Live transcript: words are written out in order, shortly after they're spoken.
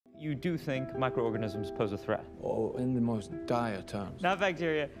You do think microorganisms pose a threat? Oh, in the most dire terms. Not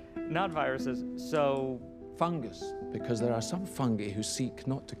bacteria, not viruses, so... Fungus, because there are some fungi who seek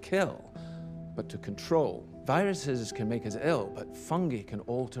not to kill, but to control. Viruses can make us ill, but fungi can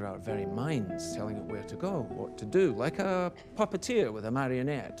alter our very minds, telling it where to go, what to do, like a puppeteer with a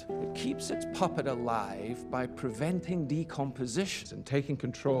marionette. It keeps its puppet alive by preventing decomposition and taking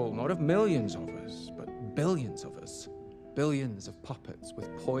control not of millions of us, but billions of us. Billions of puppets with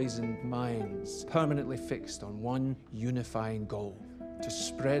poisoned minds, permanently fixed on one unifying goal: to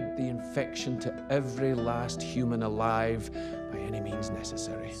spread the infection to every last human alive by any means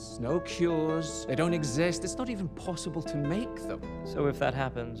necessary. No cures, they don't exist, it's not even possible to make them. So if that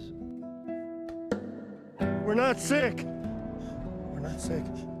happens... We're not sick! We're not sick.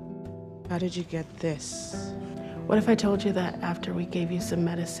 How did you get this? What if I told you that after we gave you some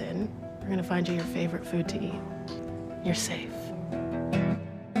medicine, we're gonna find you your favorite food to eat? You're safe.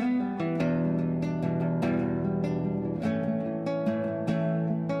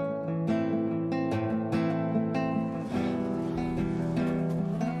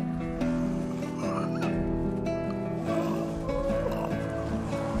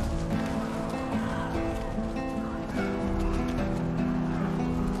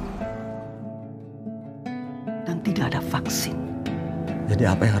 Dan tidak ada vaksin. Jadi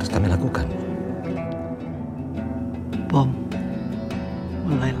apa yang harus kami lakukan? Bom.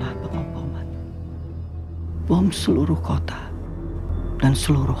 Mulailah pengoboman. Bom seluruh kota dan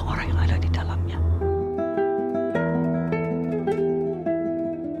seluruh orang yang ada di dalamnya.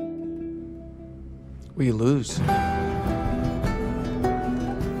 We lose.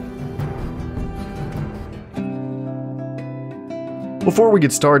 Before we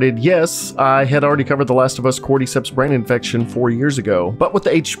get started, yes, I had already covered The Last of Us Cordyceps brain infection 4 years ago, but with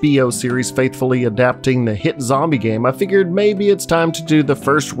the HBO series faithfully adapting the hit zombie game, I figured maybe it's time to do the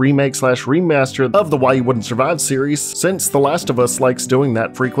first remake/remaster of the Why You Wouldn't Survive series, since The Last of Us likes doing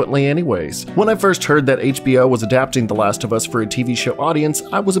that frequently anyways. When I first heard that HBO was adapting The Last of Us for a TV show audience,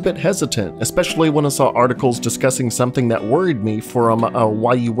 I was a bit hesitant, especially when I saw articles discussing something that worried me from a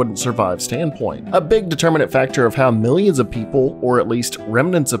Why You Wouldn't Survive standpoint. A big determinant factor of how millions of people, or at least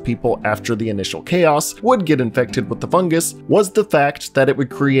remnants of people after the initial chaos, would get infected with the fungus was the fact that it would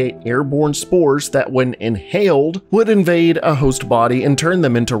create airborne spores that, when inhaled, would invade a host body and turn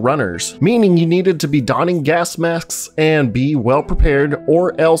them into runners, meaning you needed to be donning gas masks and be well prepared,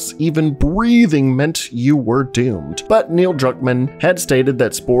 or else even breathing meant you were doomed. But Neil Druckmann had stated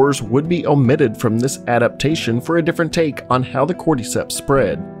that spores would be omitted from this adaptation for a different take on how the cordyceps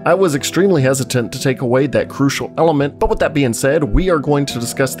spread. I was extremely hesitant to take away that crucial element, but with that being said, we are going to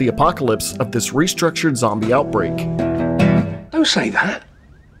discuss the apocalypse of this restructured zombie outbreak. Don't say that.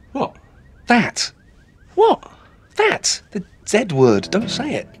 What? That? What? That? The Z word, don't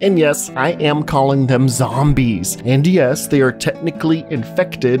say it. And yes, I am calling them zombies. And yes, they are technically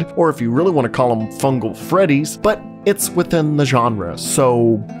infected, or if you really want to call them fungal freddies, but it's within the genre,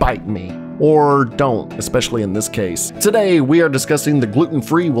 so bite me. Or don't, especially in this case. Today, we are discussing the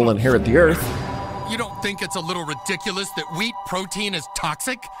gluten-free will inherit the earth. You don't think it's a little ridiculous that wheat protein is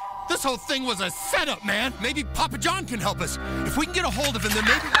toxic? This whole thing was a setup, man. Maybe Papa John can help us. If we can get a hold of him, then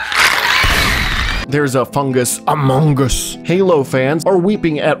maybe... There's a fungus among us. Halo fans are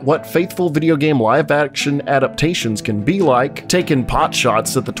weeping at what faithful video game live-action adaptations can be like, taking pot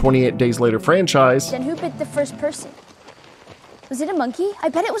shots at the 28 Days Later franchise. Then who bit the first person? Was it a monkey? I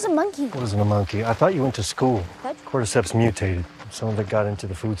bet it was a monkey. It wasn't a monkey. I thought you went to school. Cordyceps mutated. Some of it got into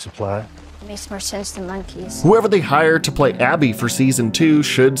the food supply. It makes more sense than monkeys. Whoever they hire to play Abby for Season 2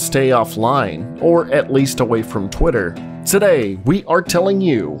 should stay offline, or at least away from Twitter. Today, we are telling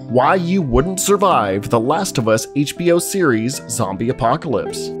you why you wouldn't survive The Last of Us HBO series Zombie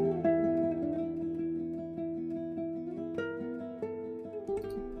Apocalypse.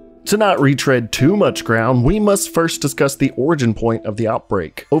 To not retread too much ground, we must first discuss the origin point of the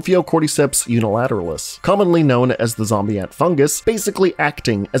outbreak, Cordyceps unilateralis, commonly known as the zombie ant fungus, basically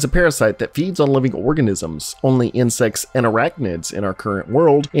acting as a parasite that feeds on living organisms, only insects and arachnids in our current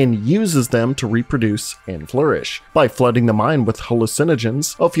world, and uses them to reproduce and flourish. By flooding the mind with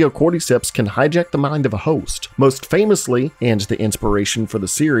hallucinogens, Cordyceps can hijack the mind of a host. Most famously, and the inspiration for the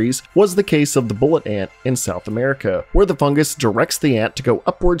series, was the case of the bullet ant in South America, where the fungus directs the ant to go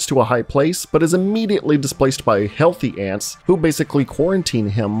upwards to a high place, but is immediately displaced by healthy ants who basically quarantine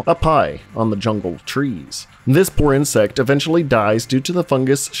him up high on the jungle trees. This poor insect eventually dies due to the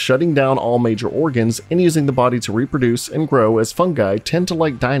fungus shutting down all major organs and using the body to reproduce and grow, as fungi tend to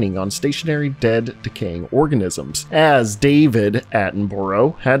like dining on stationary, dead, decaying organisms. As David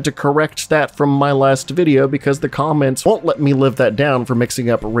Attenborough had to correct that from my last video because the comments won't let me live that down for mixing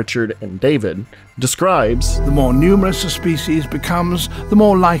up Richard and David, describes, the more numerous a species becomes, the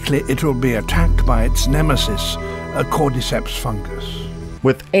more likely it will be attacked by its nemesis, a Cordyceps fungus,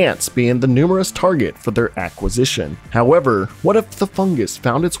 with ants being the numerous target for their acquisition. However, what if the fungus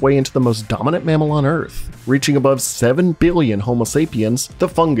found its way into the most dominant mammal on Earth? Reaching above 7 billion Homo sapiens, the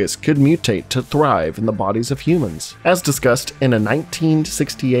fungus could mutate to thrive in the bodies of humans. As discussed in a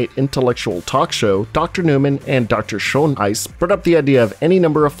 1968 intellectual talk show, Dr. Newman and Dr. Schoeneis brought up the idea of any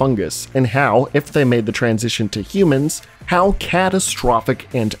number of fungus and how, if they made the transition to humans, how catastrophic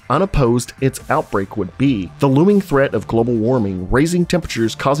and unopposed its outbreak would be. The looming threat of global warming, raising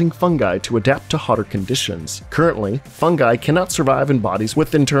temperatures causing fungi to adapt to hotter conditions. Currently, fungi cannot survive in bodies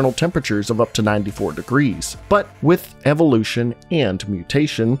with internal temperatures of up to 94 degrees. But with evolution and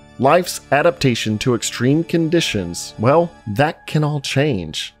mutation, life's adaptation to extreme conditions, well, that can all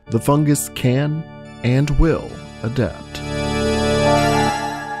change. The fungus can and will adapt.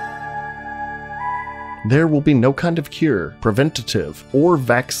 There will be no kind of cure, preventative, or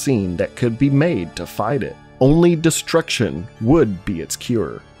vaccine that could be made to fight it. Only destruction would be its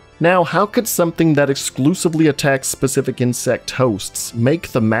cure. Now, how could something that exclusively attacks specific insect hosts make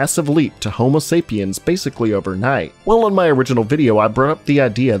the massive leap to Homo sapiens basically overnight? Well, in my original video, I brought up the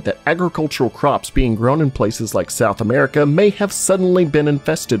idea that agricultural crops being grown in places like South America may have suddenly been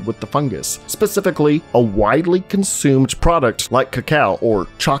infested with the fungus, specifically a widely consumed product like cacao or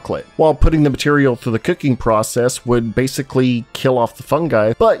chocolate. While putting the material through the cooking process would basically kill off the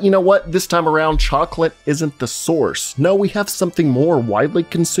fungi, but you know what? This time around, chocolate isn't the source. No, we have something more widely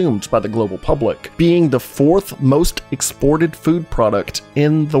consumed by the global public, being the 4th most exported food product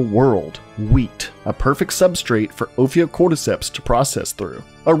in the world: wheat, a perfect substrate for Ophiocordyceps to process through.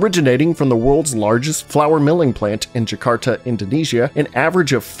 Originating from the world's largest flour milling plant in Jakarta, Indonesia, an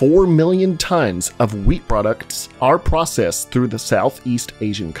average of 4 million tons of wheat products are processed through the Southeast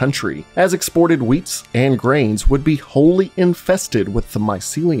Asian country, as exported wheats and grains would be wholly infested with the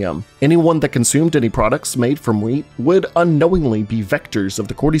mycelium. Anyone that consumed any products made from wheat would unknowingly be vectors of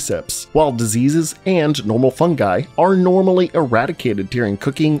the cordyceps, while diseases and normal fungi are normally eradicated during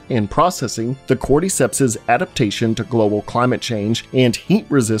cooking and processing. The cordyceps' adaptation to global climate change and heat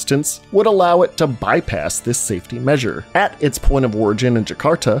resistance would allow it to bypass this safety measure. At its point of origin in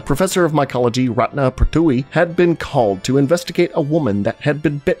Jakarta, Professor of Mycology Ratna Pertiwi had been called to investigate a woman that had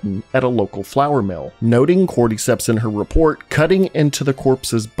been bitten at a local flour mill. Noting cordyceps in her report, cutting into the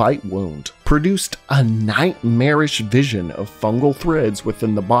corpse's bite wound produced a nightmarish vision of fungal threads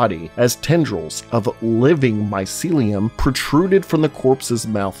within the body as tendrils of living mycelium protruded from the corpse's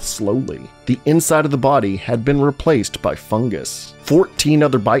mouth slowly. The inside of the body had been replaced by fungus. 14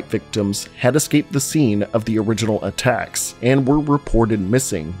 other bite victims had escaped the scene of the original attacks and were reported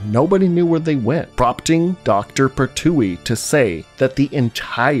missing. Nobody knew where they went, prompting Dr. Pertiwi to say that the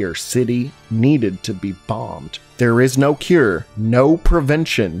entire city needed to be bombed. There is no cure, no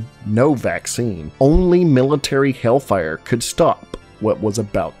prevention, no vaccine. Only military hellfire could stop what was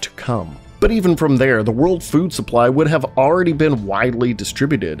about to come. But even from there, the world food supply would have already been widely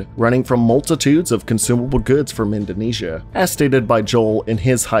distributed, running from multitudes of consumable goods from Indonesia. As stated by Joel in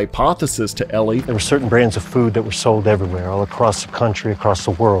his hypothesis to Ellie, there were certain brands of food that were sold everywhere, all across the country, across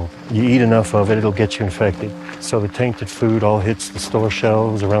the world. You eat enough of it, it'll get you infected. So the tainted food all hits the store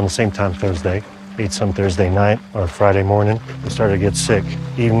shelves around the same time Thursday. Ate some Thursday night or Friday morning. They started to get sick.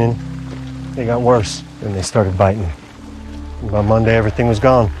 Evening, they got worse, and they started biting. And by Monday, everything was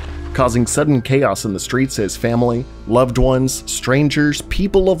gone. Causing sudden chaos in the streets as family, loved ones, strangers,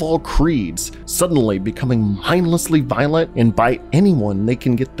 people of all creeds suddenly becoming mindlessly violent and bite anyone they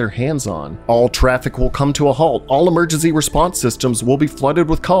can get their hands on. All traffic will come to a halt, all emergency response systems will be flooded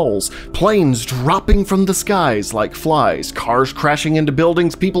with calls, planes dropping from the skies like flies, cars crashing into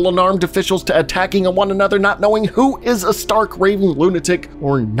buildings, people and armed officials to attacking one another, not knowing who is a stark raving lunatic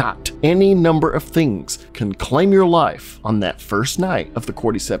or not. Any number of things can claim your life on that first night of the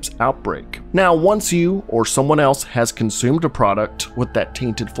cordyceps outbreak. Now, once you or someone else has has consumed a product with that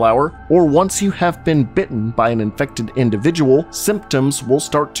tainted flour, or once you have been bitten by an infected individual, symptoms will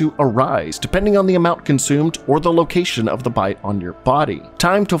start to arise depending on the amount consumed or the location of the bite on your body.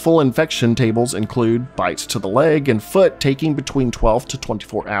 Time to full infection tables include bites to the leg and foot taking between 12 to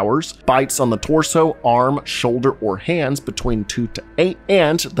 24 hours, bites on the torso, arm, shoulder, or hands between 2 to 8,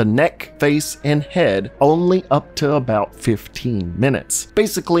 and the neck, face, and head only up to about 15 minutes.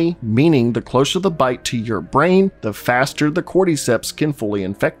 Basically, meaning the closer the bite to your brain, the faster the cordyceps can fully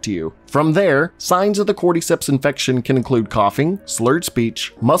infect you. From there, signs of the cordyceps infection can include coughing, slurred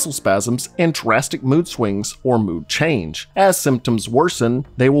speech, muscle spasms, and drastic mood swings or mood change. As symptoms worsen,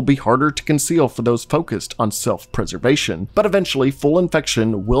 they will be harder to conceal for those focused on self-preservation, but eventually full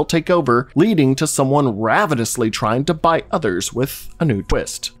infection will take over, leading to someone ravenously trying to bite others with a new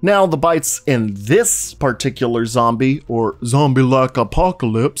twist. Now, the bites in this particular zombie, or zombie-like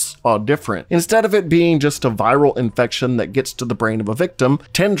apocalypse, are different. Instead of it being just a viral infection that gets to the brain of a victim,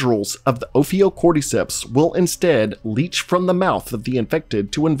 tendrils of the Ophiocordyceps will instead leach from the mouth of the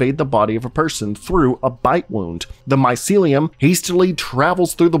infected to invade the body of a person through a bite wound. The mycelium hastily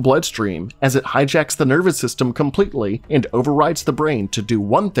travels through the bloodstream as it hijacks the nervous system completely and overrides the brain to do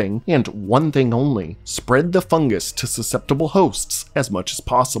one thing and one thing only: spread the fungus to susceptible hosts as much as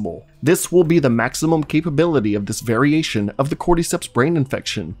possible. This will be the maximum capability of this variation of the cordyceps brain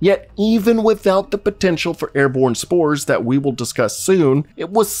infection. Yet, even without the potential for airborne spores that we will discuss soon, it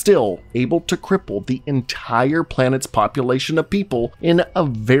was still able to cripple the entire planet's population of people in a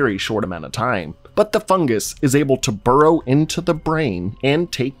very short amount of time. But the fungus is able to burrow into the brain and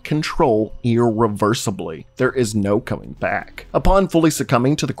take control irreversibly. There is no coming back. Upon fully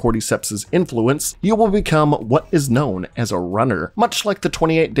succumbing to the cordyceps' influence, you will become what is known as a runner, much like the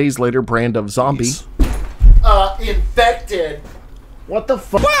 28 Days Later brand of zombie. Infected! What the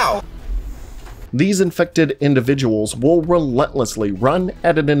fuck? Wow! These infected individuals will relentlessly run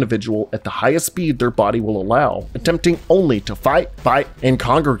at an individual at the highest speed their body will allow, attempting only to fight, bite, and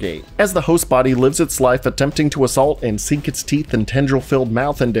congregate. As the host body lives its life attempting to assault and sink its teeth and tendril-filled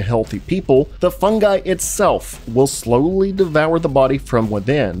mouth into healthy people, the fungi itself will slowly devour the body from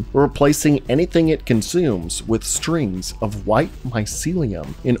within, replacing anything it consumes with strings of white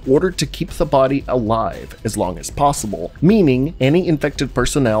mycelium in order to keep the body alive as long as possible, meaning any infected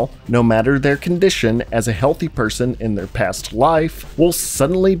personnel, no matter their condition as a healthy person in their past life, will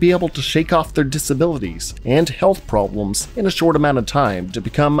suddenly be able to shake off their disabilities and health problems in a short amount of time to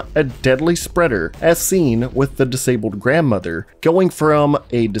become a deadly spreader, as seen with the disabled grandmother, going from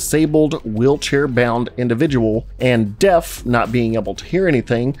a disabled, wheelchair-bound individual and deaf, not being able to hear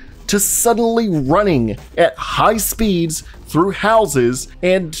anything, to suddenly running at high speeds through houses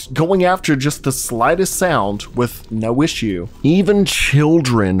and going after just the slightest sound with no issue. Even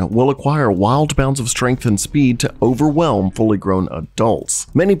children will acquire wild bounds of strength and speed to overwhelm fully grown adults.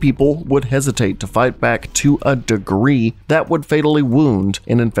 Many people would hesitate to fight back to a degree that would fatally wound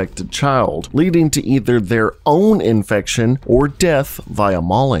an infected child, leading to either their own infection or death via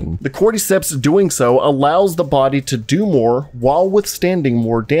mauling. The cordyceps doing so allows the body to do more while withstanding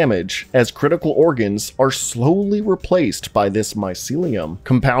more damage, as critical organs are slowly replaced by this mycelium.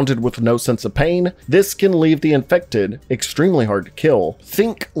 Compounded with no sense of pain, this can leave the infected extremely hard to kill.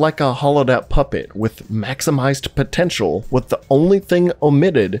 Think like a hollowed out puppet with maximized potential, with the only thing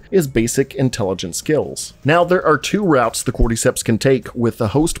omitted is basic intelligence skills. Now, there are two routes the cordyceps can take with the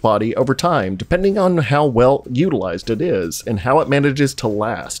host body over time, depending on how well utilized it is and how it manages to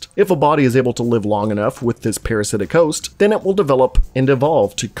last. If a body is able to live long enough with this parasitic host, then it will develop and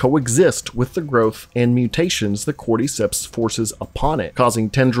evolve to coexist with the growth and mutations the cordyceps forces upon it, causing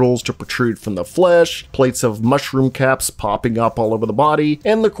tendrils to protrude from the flesh, plates of mushroom caps popping up all over the body,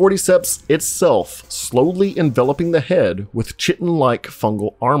 and the cordyceps itself slowly enveloping the head with chitin-like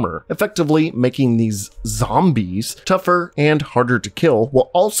fungal armor, effectively making these zombies tougher and harder to kill,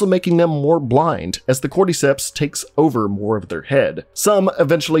 while also making them more blind as the cordyceps takes over more of their head, some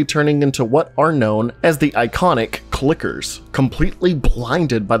eventually turning into what are known as the iconic clickers, completely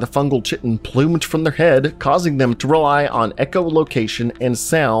blinded by the fungal chitin plumed from their head, causing them to rely on echolocation and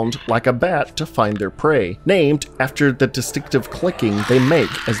sound like a bat to find their prey, named after the distinctive clicking they make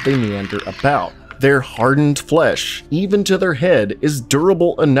as they meander about. Their hardened flesh, even to their head, is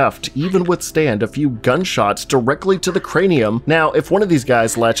durable enough to even withstand a few gunshots directly to the cranium. Now, if one of these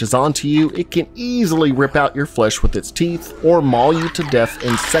guys latches onto you, it can easily rip out your flesh with its teeth or maul you to death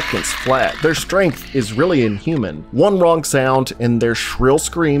in seconds flat. Their strength is really inhuman. One wrong sound and their shrill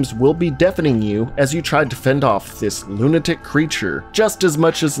screams will be deafening you as you try to fend off this lunatic creature, just as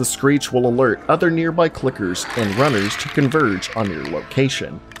much as the screech will alert other nearby clickers and runners to converge on your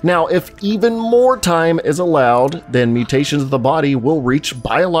location. Now, if even more more time is allowed, then mutations of the body will reach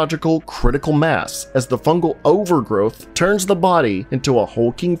biological critical mass as the fungal overgrowth turns the body into a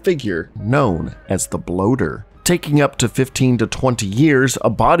hulking figure known as the bloater. Taking up to 15 to 20 years, a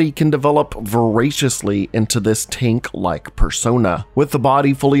body can develop voraciously into this tank-like persona, with the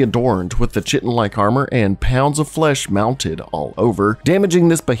body fully adorned with the chitin-like armor and pounds of flesh mounted all over. Damaging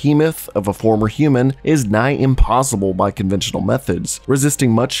this behemoth of a former human is nigh impossible by conventional methods,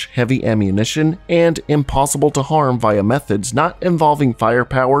 resisting much heavy ammunition, and impossible to harm via methods not involving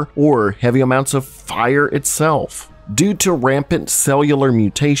firepower or heavy amounts of fire itself. Due to rampant cellular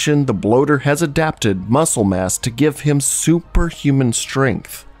mutation, the bloater has adapted muscle mass to give him superhuman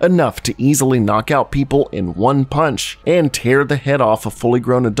strength, enough to easily knock out people in one punch and tear the head off a fully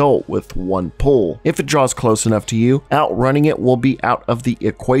grown adult with one pull. If it draws close enough to you, outrunning it will be out of the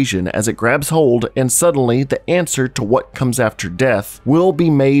equation as it grabs hold, and suddenly the answer to what comes after death will be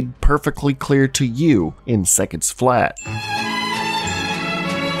made perfectly clear to you in seconds flat.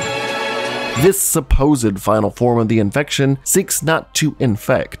 This supposed final form of the infection seeks not to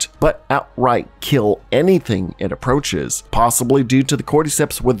infect, but outright kill anything it approaches, possibly due to the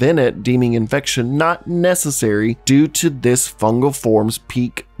cordyceps within it deeming infection not necessary due to this fungal form's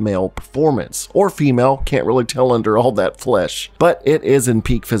peak male performance, or female, can't really tell under all that flesh, but it is in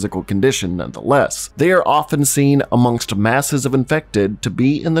peak physical condition nonetheless. They are often seen amongst masses of infected to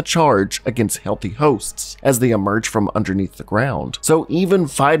be in the charge against healthy hosts as they emerge from underneath the ground, so even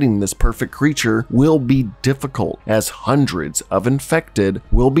fighting this perfect creature will be difficult, as hundreds of infected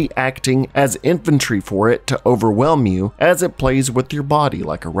will be acting as infantry for it to overwhelm you as it plays with your body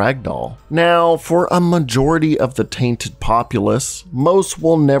like a ragdoll. Now, for a majority of the tainted populace, most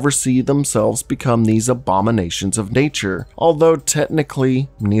will never see themselves become these abominations of nature, although technically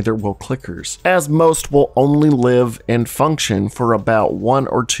neither will clickers, as most will only live and function for about 1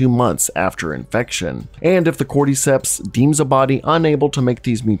 or 2 months after infection. And if the cordyceps deems a body unable to make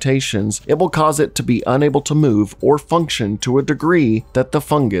these mutations, it will cause it to be unable to move or function to a degree that the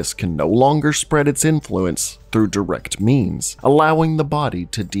fungus can no longer spread its influence through direct means, allowing the body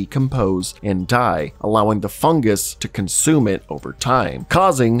to decompose and die, allowing the fungus to consume it over time,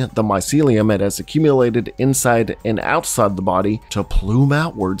 causing the mycelium it has accumulated inside and outside the body to plume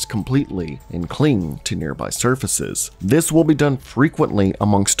outwards completely and cling to nearby surfaces. This will be done frequently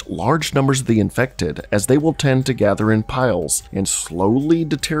amongst large numbers of the infected, as they will tend to gather in piles and slowly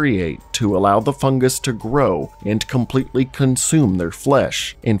deteriorate to allow the fungus to grow and completely consume their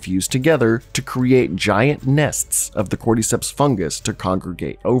flesh, and fuse together to create giant nests of the cordyceps fungus to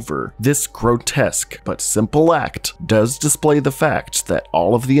congregate over. This grotesque but simple act does display the fact that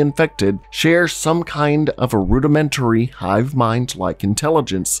all of the infected share some kind of a rudimentary hive mind-like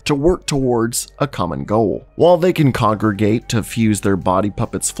intelligence to work towards a common goal. While they can congregate to fuse their body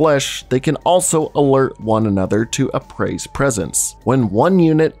puppet's flesh, they can also alert one another to a prey's presence. When one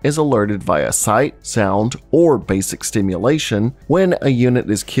unit is alerted via sight, sound, or basic stimulation, when a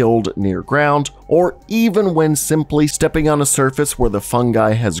unit is killed near ground, or even when simply stepping on a surface where the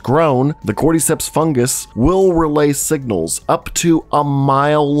fungi has grown, the cordyceps fungus will relay signals up to a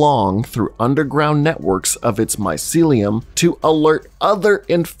mile long through underground networks of its mycelium to alert other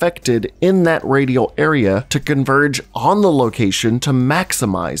infected in that radial area to converge on the location to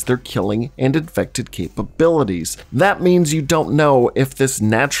maximize their killing and infected capabilities. That means you don't know if this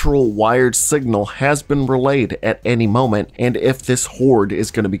natural wired signal has been relayed at any moment and if this horde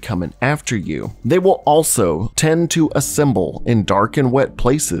is going to be coming after you. They will also tend to assemble in dark and wet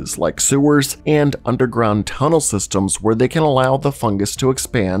places like sewers and underground tunnel systems where they can allow the fungus to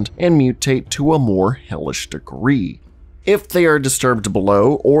expand and mutate to a more hellish degree. If they are disturbed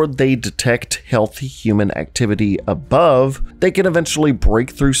below or they detect healthy human activity above, they can eventually break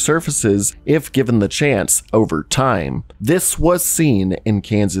through surfaces if given the chance over time. This was seen in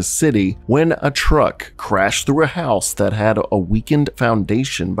Kansas City when a truck crashed through a house that had a weakened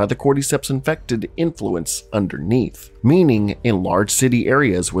foundation by the cordyceps infected influence underneath. Meaning, in large city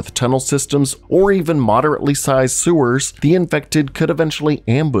areas with tunnel systems or even moderately sized sewers, the infected could eventually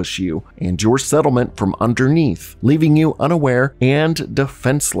ambush you and your settlement from underneath, leaving you unaware and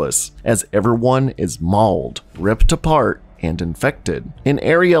defenseless as everyone is mauled, ripped apart, and infected. An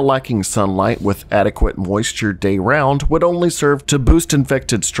area lacking sunlight with adequate moisture day-round would only serve to boost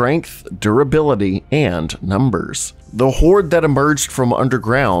infected strength, durability, and numbers. The horde that emerged from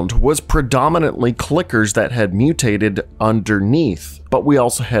underground was predominantly clickers that had mutated underneath, but we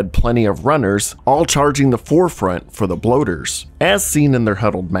also had plenty of runners, all charging the forefront for the bloaters. As seen in their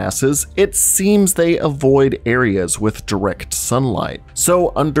huddled masses, it seems they avoid areas with direct sunlight,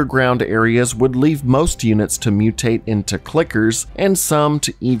 so underground areas would leave most units to mutate into clickers and some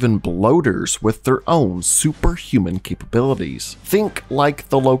to even bloaters with their own superhuman capabilities. Think like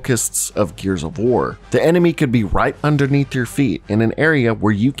the locusts of Gears of War. The enemy could be right underneath your feet in an area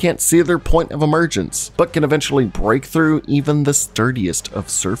where you can't see their point of emergence, but can eventually break through even the sturdiest of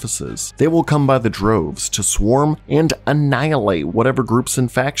surfaces. They will come by the droves to swarm and annihilate whatever groups and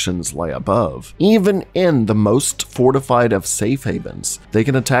factions lay above. Even in the most fortified of safe havens, they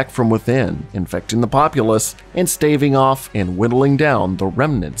can attack from within, infecting the populace and staving off and whittling down the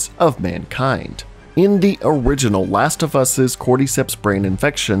remnants of mankind. In the original Last of Us's Cordyceps brain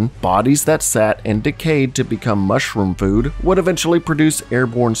infection, bodies that sat and decayed to become mushroom food would eventually produce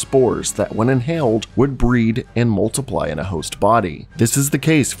airborne spores that, when inhaled, would breed and multiply in a host body. This is the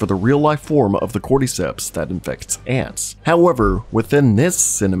case for the real-life form of the Cordyceps that infects ants. However, within this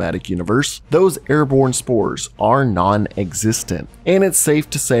cinematic universe, those airborne spores are non-existent, and it's safe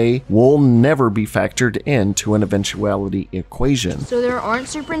to say will never be factored into an eventuality equation. So there aren't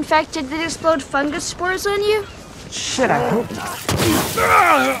super infected that explode fungus spores on you? Shit, I hope not.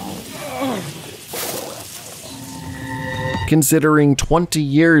 Considering 20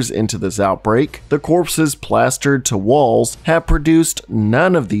 years into this outbreak, the corpses plastered to walls have produced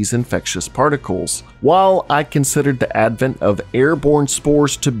none of these infectious particles. While I considered the advent of airborne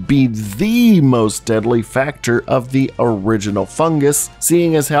spores to be the most deadly factor of the original fungus,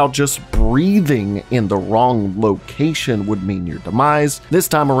 seeing as how just breathing in the wrong location would mean your demise, this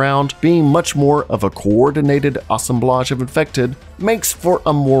time around, being much more of a coordinated assemblage of infected makes for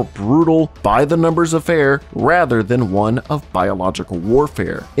a more brutal, by-the-numbers affair rather than one of biological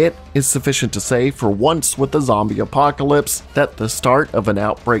warfare. It is sufficient to say for once with the zombie apocalypse that the start of an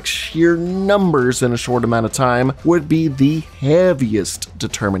outbreak's sheer numbers in a short amount of time would be the heaviest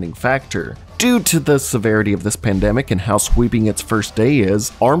determining factor. Due to the severity of this pandemic and how sweeping its first day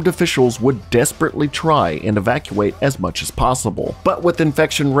is, armed officials would desperately try and evacuate as much as possible. But with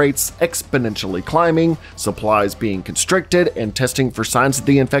infection rates exponentially climbing, supplies being constricted, and testing for signs of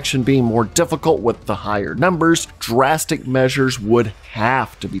the infection being more difficult with the higher numbers, drastic measures would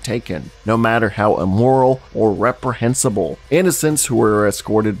have to be taken, no matter how immoral or reprehensible. Innocents who were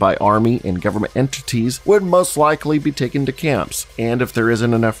escorted by army and government entities would most likely be taken to camps, and if there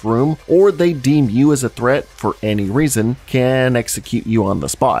isn't enough room, or they deem you as a threat for any reason, can execute you on the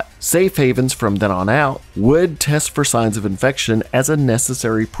spot. Safe havens from then on out would test for signs of infection as a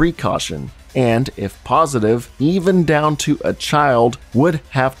necessary precaution, and if positive, even down to a child, would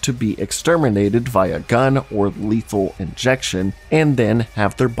have to be exterminated via gun or lethal injection and then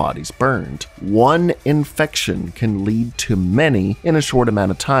have their bodies burned. One infection can lead to many in a short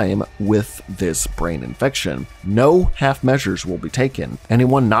amount of time with this brain infection. No half measures will be taken.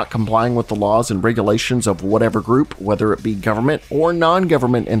 Anyone not complying with the laws and regulations of whatever group, whether it be government or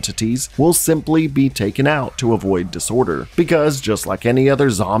non-government entities, will simply be taken out to avoid disorder. Because just like any other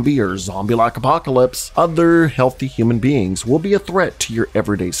zombie or zombie-like apocalypse, other healthy human beings will be a threat to your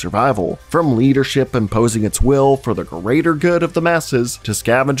everyday survival. From leadership imposing its will for the greater good of the masses, to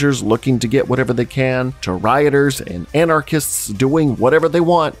scavengers looking to get whatever they can, to rioters and anarchists doing whatever they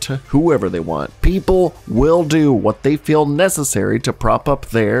want to whoever they want. People will do what they feel necessary to prop up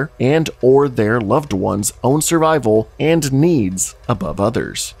their and or their loved ones' own survival and needs above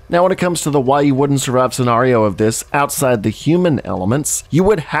others. Now, when it comes to the why you wouldn't survive scenario of this outside the human elements, you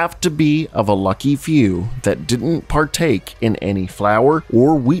would have to be of a lucky few that didn't partake in any flour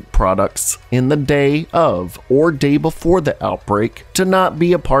or wheat products in the day of or day before the outbreak to not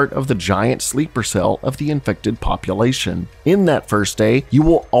be a part of the giant sleeper cell of the infected population. In that first day, you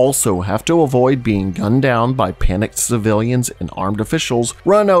will also have to avoid being gunned down by panicked civilians and armed officials,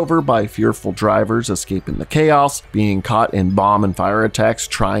 run over by fearful drivers escaping the chaos, being caught in bomb and fire attacks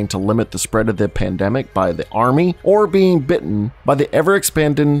trying to limit the spread of the pandemic by the army, or being bitten by the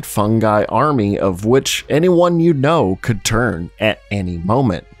ever-expanding fungi army of which anyone you know could turn at any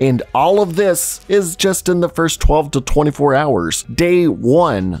moment. And all of this is just in the first 12 to 24 hours, day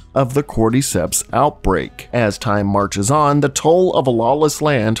one of the Cordyceps outbreak. As time marches on, the toll of a lawless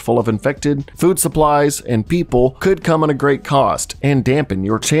land full of infected, food supplies, and people could come at a great cost and dampen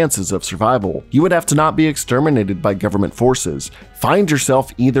your chances of survival. You would have to not be exterminated by government forces, find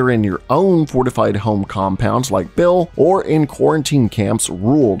yourself either in your own fortified home compounds like Bill, or in quarantine camps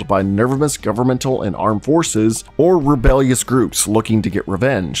ruled by nervous extremist governmental and armed forces, or rebellious groups looking to get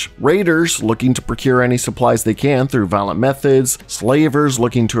revenge, raiders looking to procure any supplies they can through violent methods, slavers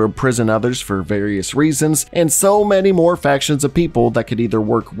looking to imprison others for various reasons, and so many more factions of people that could either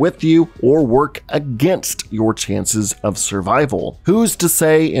work with you or work against your chances of survival. Who's to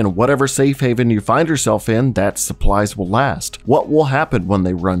say in whatever safe haven you find yourself in that supplies will last? What will happen when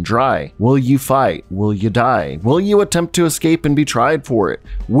they run dry? Will you fight? Will you die? Will you attempt to escape and be tried for it?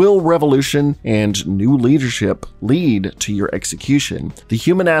 Will revolution and new leadership lead to your execution? The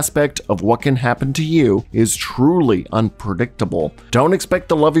human aspect of what can happen to you is truly unpredictable. Don't expect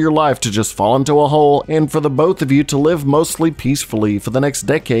the love of your life to just fall into a hole and for the both of you to live mostly peacefully for the next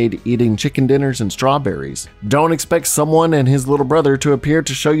decade eating chicken dinners and strawberries. Don't expect someone and his little brother to appear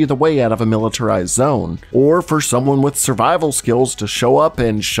to show you the way out of a militarized zone, or for someone with survival skills to show up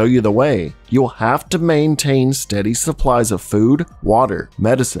and show you the way. You'll have to maintain steady supplies of food, water,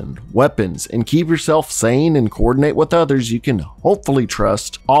 medicine, weapons, and keep yourself sane and coordinate with others you can hopefully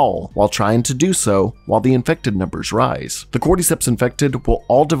trust, all while trying to do so while the infected numbers rise. The Cordyceps infected will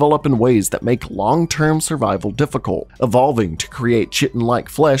all develop in ways that make long-term survival difficult, evolving to create chitin-like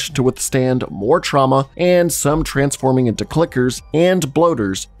flesh to withstand more trauma, and some transforming into clickers and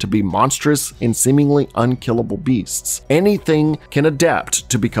bloaters to be monstrous and seemingly unkillable beasts. Anything can adapt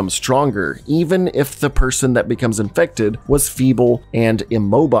to become stronger, even if the person that becomes infected was feeble and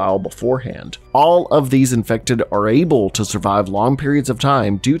immobile beforehand. All of these infected are able to survive long periods of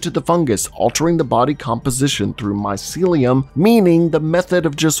time due to the fungus altering the body composition through mycelium, meaning the method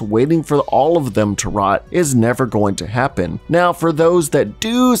of just waiting for all of them to rot is never going to happen. Now, for those that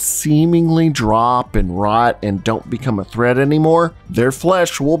do seemingly drop and rot and don't become a threat anymore, their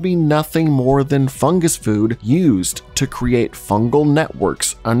flesh will be nothing more than fungus food used to create fungal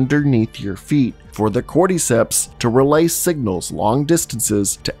networks underneath your feet for the Cordyceps to relay signals long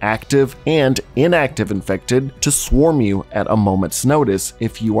distances to active and inactive infected to swarm you at a moment's notice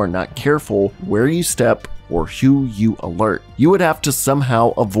if you are not careful where you step or who you alert. You would have to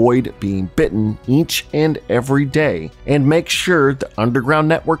somehow avoid being bitten each and every day and make sure the underground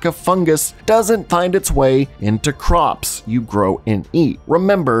network of fungus doesn't find its way into crops you grow and eat.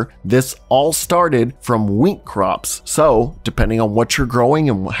 Remember, this all started from wheat crops, so depending on what you're growing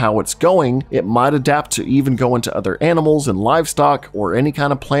and how it's going, it might adapt to even go into other animals and livestock or any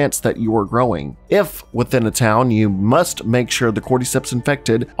kind of plants that you are growing. If within a town, you must make sure the Cordyceps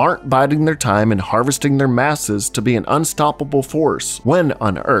infected aren't biding their time and harvesting their masses to be an unstoppable force when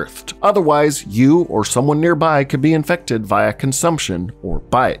unearthed. Otherwise, you or someone nearby could be infected via consumption or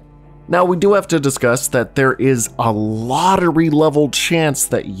bite. Now, we do have to discuss that there is a lottery-level chance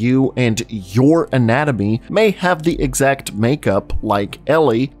that you and your anatomy may have the exact makeup, like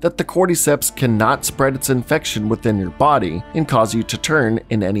Ellie, that the Cordyceps cannot spread its infection within your body and cause you to turn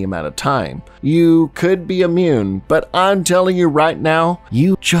in any amount of time. You could be immune, but I'm telling you right now,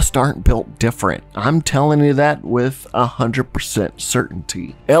 you just aren't built different. I'm telling you that with 100%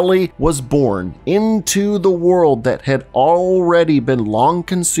 certainty. Ellie was born into the world that had already been long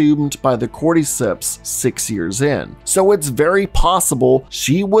consumed by the Cordyceps 6 years in. So it's very possible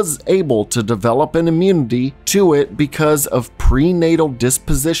she was able to develop an immunity to it because of prenatal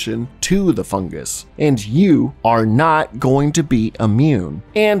disposition to the fungus. And you are not going to be immune.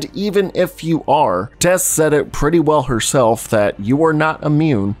 And even if you are, Tess said it pretty well herself that you are not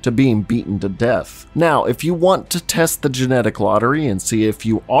immune to being beaten to death. Now, if you want to test the genetic lottery and see if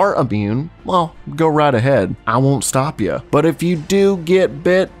you are immune, well, go right ahead. I won't stop you. But if you do get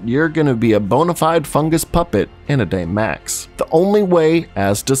bit, you're gonna be a bona fide fungus puppet in a day max. The only way,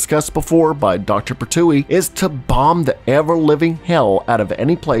 as discussed before by Dr. Pertwee, is to bomb the ever-living hell out of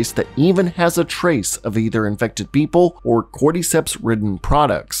any place that even has a trace of either infected people or Cordyceps-ridden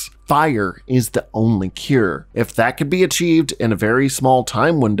products. Fire is the only cure. If that could be achieved in a very small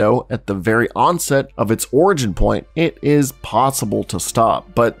time window at the very onset of its origin point, it is possible to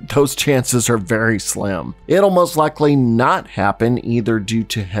stop, but those chances are very slim. It'll most likely not happen either due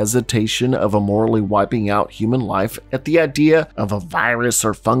to hesitation of immorally wiping out human life at the idea of a virus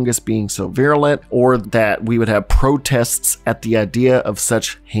or fungus being so virulent, or that we would have protests at the idea of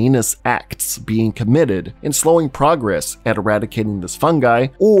such heinous acts being committed and slowing progress at eradicating this fungi,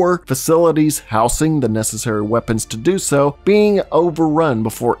 or facilities housing the necessary weapons to do so being overrun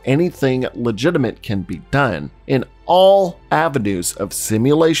before anything legitimate can be done. In all avenues of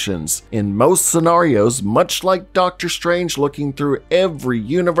simulations, in most scenarios, much like Doctor Strange looking through every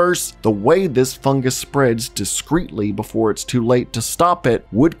universe, the way this fungus spreads discreetly before it's too late to stop it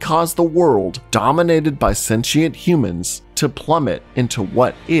would cause the world, dominated by sentient humans, to plummet into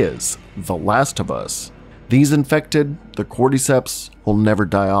what is The Last of Us. These infected, the Cordyceps, will never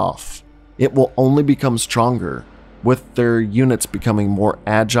die off. it will only become stronger, with their units becoming more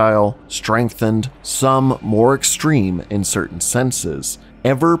agile, strengthened, some more extreme in certain senses,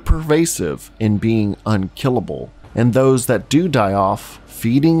 ever pervasive in being unkillable, and those that do die off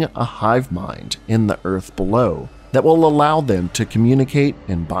feeding a hive mind in the earth below that will allow them to communicate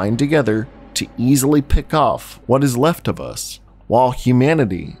and bind together to easily pick off what is left of us, while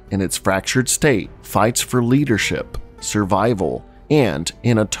humanity in its fractured state fights for leadership, survival, and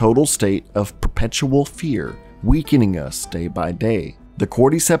in a total state of perpetual fear, weakening us day by day. The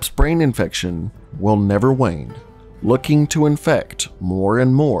Cordyceps brain infection will never wane, looking to infect more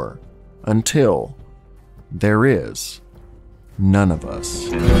and more until there is none of us.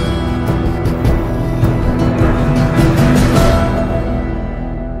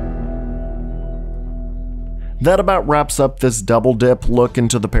 That about wraps up this double dip look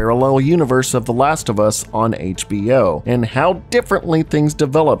into the parallel universe of The Last of Us on HBO, and how differently things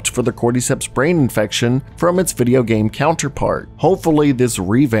developed for the Cordyceps brain infection from its video game counterpart. Hopefully this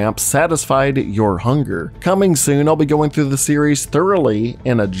revamp satisfied your hunger. Coming soon, I'll be going through the series thoroughly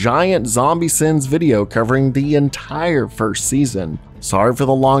in a giant Zombie Sins video covering the entire first season. Sorry for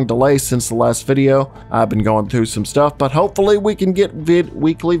the long delay since the last video. I've been going through some stuff, but hopefully we can get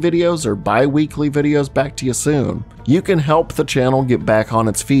weekly videos or bi-weekly videos back to you soon. You can help the channel get back on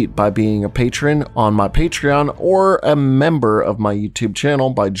its feet by being a patron on my Patreon or a member of my YouTube channel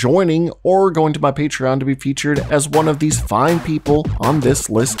by joining or going to my Patreon to be featured as one of these fine people on this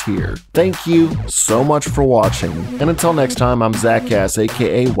list here. Thank you so much for watching, and until next time, I'm Zach Cass,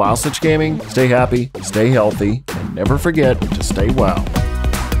 aka Wildstitch Gaming. Stay happy, stay healthy, and never forget to stay wild.